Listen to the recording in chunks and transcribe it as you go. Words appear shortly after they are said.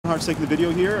Hart's taking the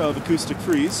video here of Acoustic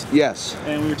Freeze. Yes.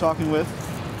 And we were talking with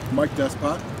Mike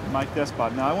Despot. Mike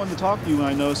Despot. Now, I wanted to talk to you when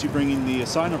I noticed you bringing the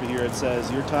sign over here. It says,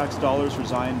 your tax dollars for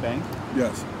Zion Bank.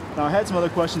 Yes. Now, I had some other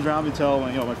questions around me until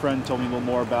my friend told me a little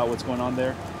more about what's going on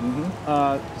there.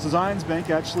 So Zion's Bank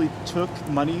actually took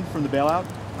money from the bailout?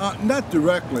 Not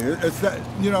directly. It's that,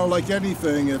 like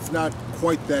anything, it's not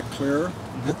quite that clear.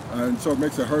 And so it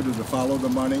makes it harder to follow the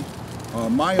money.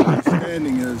 My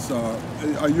understanding is,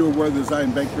 are you aware of the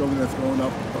Zion Bank building that's going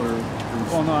up?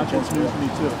 Well, no, actually it's news to me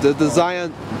too. The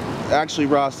Zion, actually,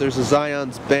 Ross, there's a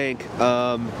Zion's Bank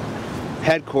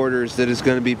headquarters that is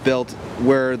going to be built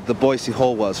where the Boise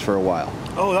hole was for a while.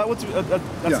 Oh,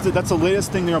 that's the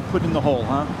latest thing they're going to put in the hole,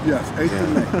 huh? Yes, 8th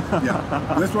and May.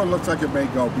 Yeah. This one looks like it may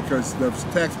go because the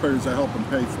taxpayers are helping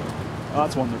pay for it. Oh,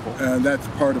 that's wonderful. And that's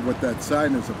part of what that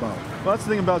sign is about. Well, that's the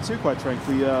thing about it too, quite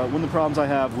frankly. One of the problems I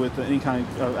have with any kind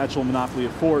of actual monopoly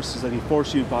of force is that he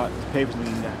forces you to pay for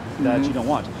something that you don't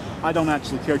want. I don't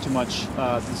actually care too much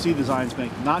to see the Zion's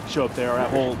Bank not show up there or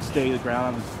that whole stay the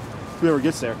ground on whoever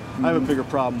gets there. I have a bigger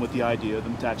problem with the idea of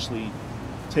them actually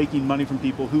taking money from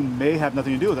people who may have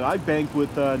nothing to do with it. I bank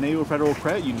with NATO Federal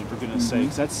Credit Union, for goodness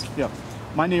sakes. That's,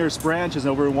 my nearest branch is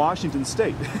over in Washington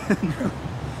State.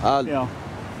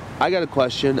 I got a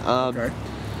question. Okay.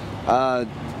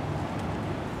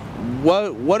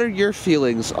 What are your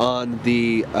feelings on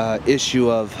the issue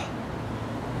of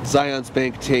Zion's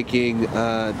Bank taking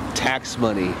tax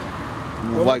money?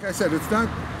 Well, like I said, it's not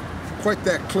quite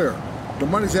that clear. The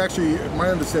money's actually, my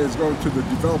understanding, is going to the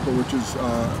developer, which is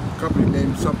a company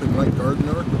named something like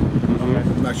Gardner.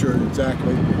 I'm not sure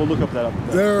exactly. We'll look up that up.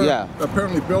 They're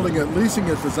apparently building it, leasing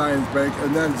it to Zion's Bank,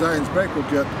 and then Zion's Bank will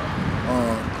get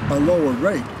a lower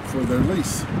rate for their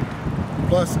lease.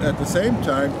 Plus, at the same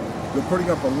time, they're putting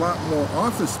up a lot more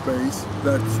office space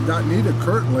that's not needed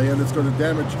currently, and it's going to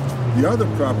damage the other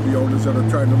property owners that are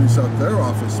trying to lease out their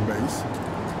office space.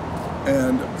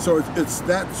 And so it's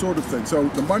that sort of thing. So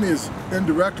the money is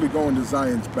indirectly going to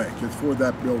Zion's Bank. It's for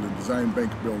that building, the Zion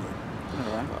Bank building.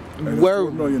 And it's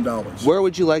 $4 million. Where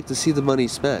would you like to see the money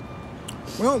spent?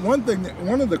 Well,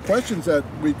 one of the questions that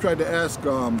we tried to ask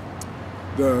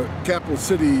the Capital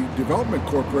City Development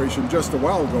Corporation just a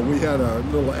while ago, we had a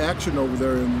little action over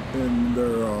there in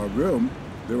their room.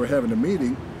 They were having a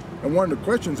meeting. And one of the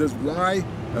questions is why,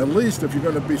 at least if you're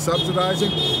going to be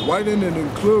subsidizing, why didn't it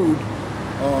include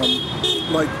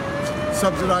like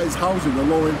subsidized housing or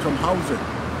low-income housing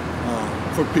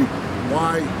for people?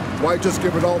 Why just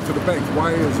give it all to the banks?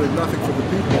 Why is there nothing for the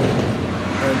people?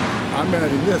 And I'm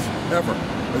adding this, ever.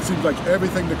 It seems like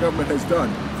everything the government has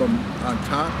done, from on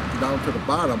top down to the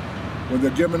bottom, when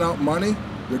they're giving out money,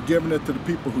 they're giving it to the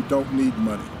people who don't need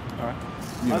money. All right.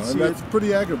 And that's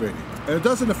pretty aggravating. And it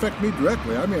doesn't affect me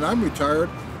directly. I mean, I'm retired.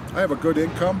 I have a good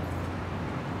income.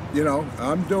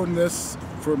 I'm doing this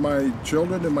for my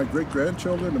children and my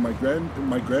great-grandchildren and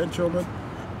my grandchildren,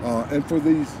 and for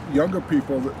these younger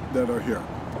people that are here.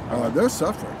 They're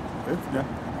suffering.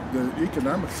 The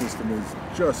economic system is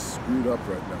just screwed up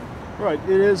right now. Right.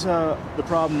 It is the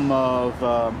problem of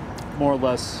more or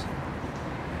less.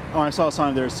 I saw a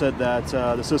sign there that said that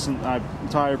the system. I'm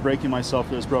tired of breaking myself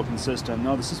for this broken system.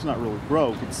 No, the system's not really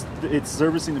broke. It's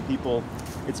servicing the people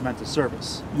it's meant to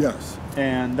service. Yes.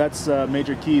 And that's a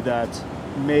major key that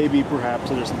maybe perhaps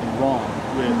there's something wrong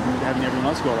with having everyone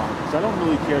else go along. Because I don't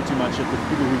really care too much if the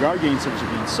people who are getting service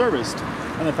are being serviced,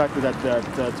 and the fact that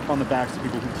that's on the backs of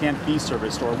people who can't be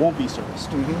serviced or won't be serviced.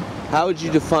 How would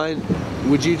you define?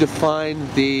 Would you define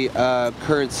the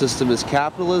current system as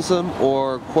capitalism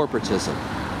or corporatism?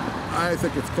 I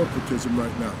think it's corporatism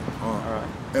right now.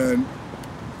 And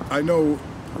I know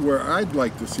where I'd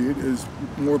like to see it is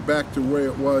more back to where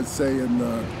it was, say, in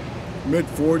the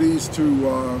mid-40s to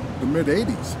the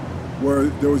mid-80s, where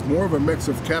there was more of a mix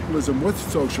of capitalism with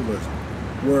socialism,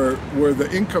 where the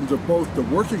incomes of both the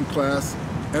working class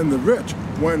and the rich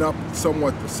went up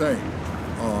somewhat the same,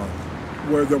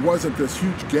 where there wasn't this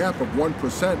huge gap of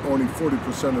 1% owning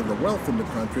 40% of the wealth in the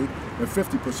country and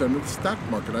 50% of the stock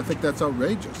market. I think that's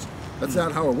outrageous. That's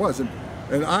not how it was.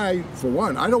 And I, for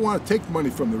one, I don't want to take money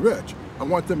from the rich. I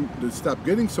want them to stop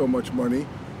getting so much money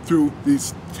through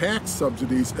these tax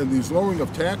subsidies and these lowering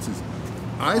of taxes.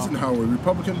 Eisenhower,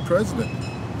 Republican president,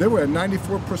 they were at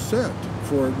 94%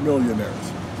 for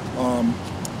millionaires.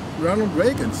 Ronald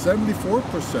Reagan,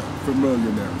 74% for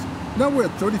millionaires. Now we're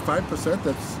at 35%.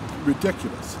 That's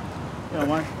ridiculous.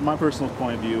 My personal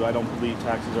point of view, I don't believe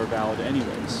taxes are valid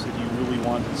anyways. If you really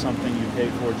wanted something, you pay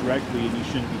for it directly, and you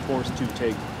shouldn't be forced to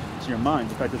take to your mind.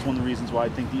 In fact, that's one of the reasons why I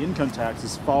think the income tax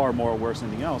is far more worse than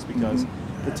anything else, because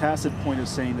the tacit point of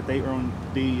saying that they earn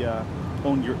the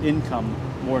own your income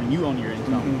more than you own your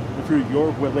income through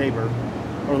your labor,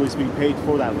 or at least being paid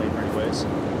for that labor anyways.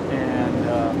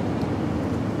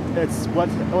 And it's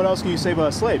what else can you say about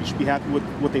a slave? You should be happy with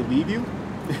what they leave you.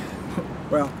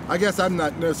 Well, I guess I'm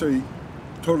not necessarily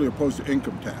totally opposed to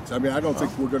income tax. I mean, I don't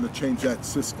think we're going to change that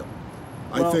system.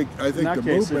 Well, I think the case,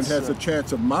 movement has a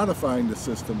chance of modifying the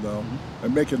system, though,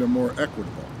 and making it more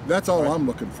equitable. That's all I'm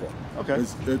looking for. Okay.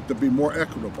 Is it to be more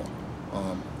equitable.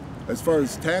 As far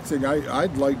as taxing,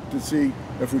 I'd like to see,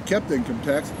 if we kept income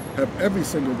tax, have every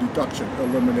single deduction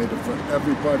eliminated for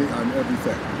everybody on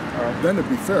everything. All right. Then it'd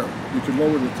be fair. You could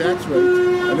lower the tax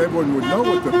rate, and everyone would know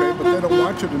what to pay, but they don't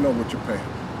want you to know what you're paying.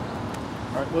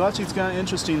 All right. Well, actually, it's kind of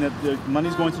interesting that the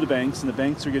money's going to the banks, and the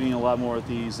banks are getting a lot more of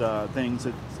these things.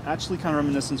 It's actually kind of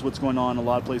reminiscent of what's going on in a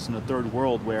lot of places in the third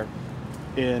world, where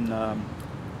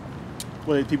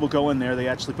people go in there, they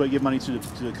actually give money to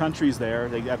the countries there.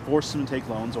 They force them to take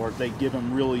loans, or they get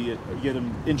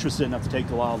them interested enough to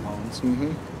take a lot of loans.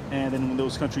 And then when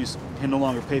those countries can no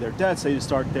longer pay their debts, they just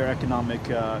start their economic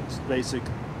basic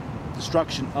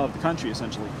destruction of the country,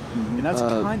 essentially. And that's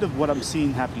kind of what I'm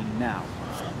seeing happening now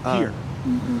here.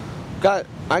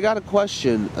 I got a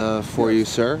question for you,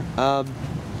 sir.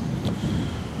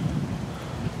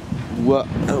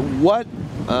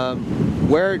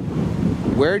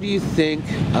 Where do you think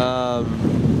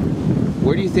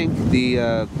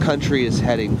the country is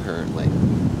heading currently?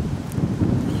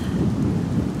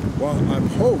 Well, I'm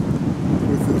hoping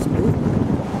with this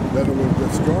movement that it will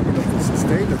get strong enough to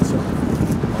sustain itself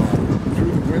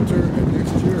through the winter and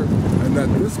next year, and that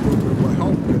this movement will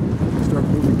help it start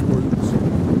moving towards a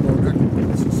more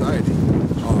equitable society.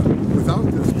 Without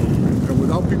this movement, and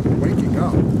without people waking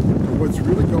up to what's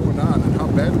really going on and how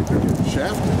badly they're getting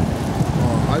shafted,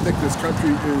 I think this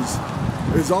country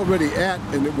is already at,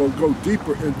 and it will go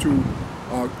deeper into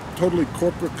totally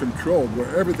corporate control,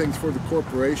 where everything's for the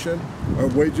corporation. Our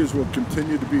wages will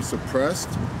continue to be suppressed,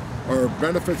 our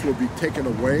benefits will be taken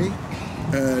away,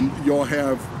 and you'll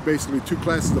have basically two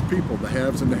classes of people, the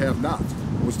haves and the have-nots.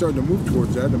 We're starting to move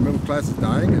towards that. The middle class is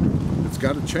dying, and it's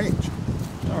got to change.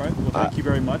 All right. Well, thank you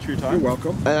very much for your time. You're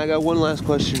welcome. And I got one last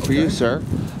question for you, sir.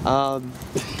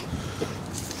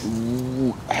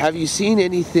 Have you seen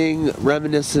anything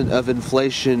reminiscent of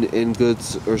inflation in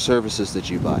goods or services that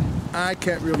you buy? I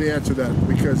can't really answer that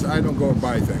because I don't go and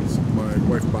buy things. My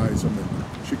wife buys them, and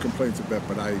she complains a bit,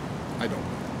 but I don't.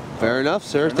 Fair enough,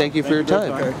 sir. Thank you for your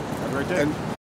time. Okay. Have a great day. And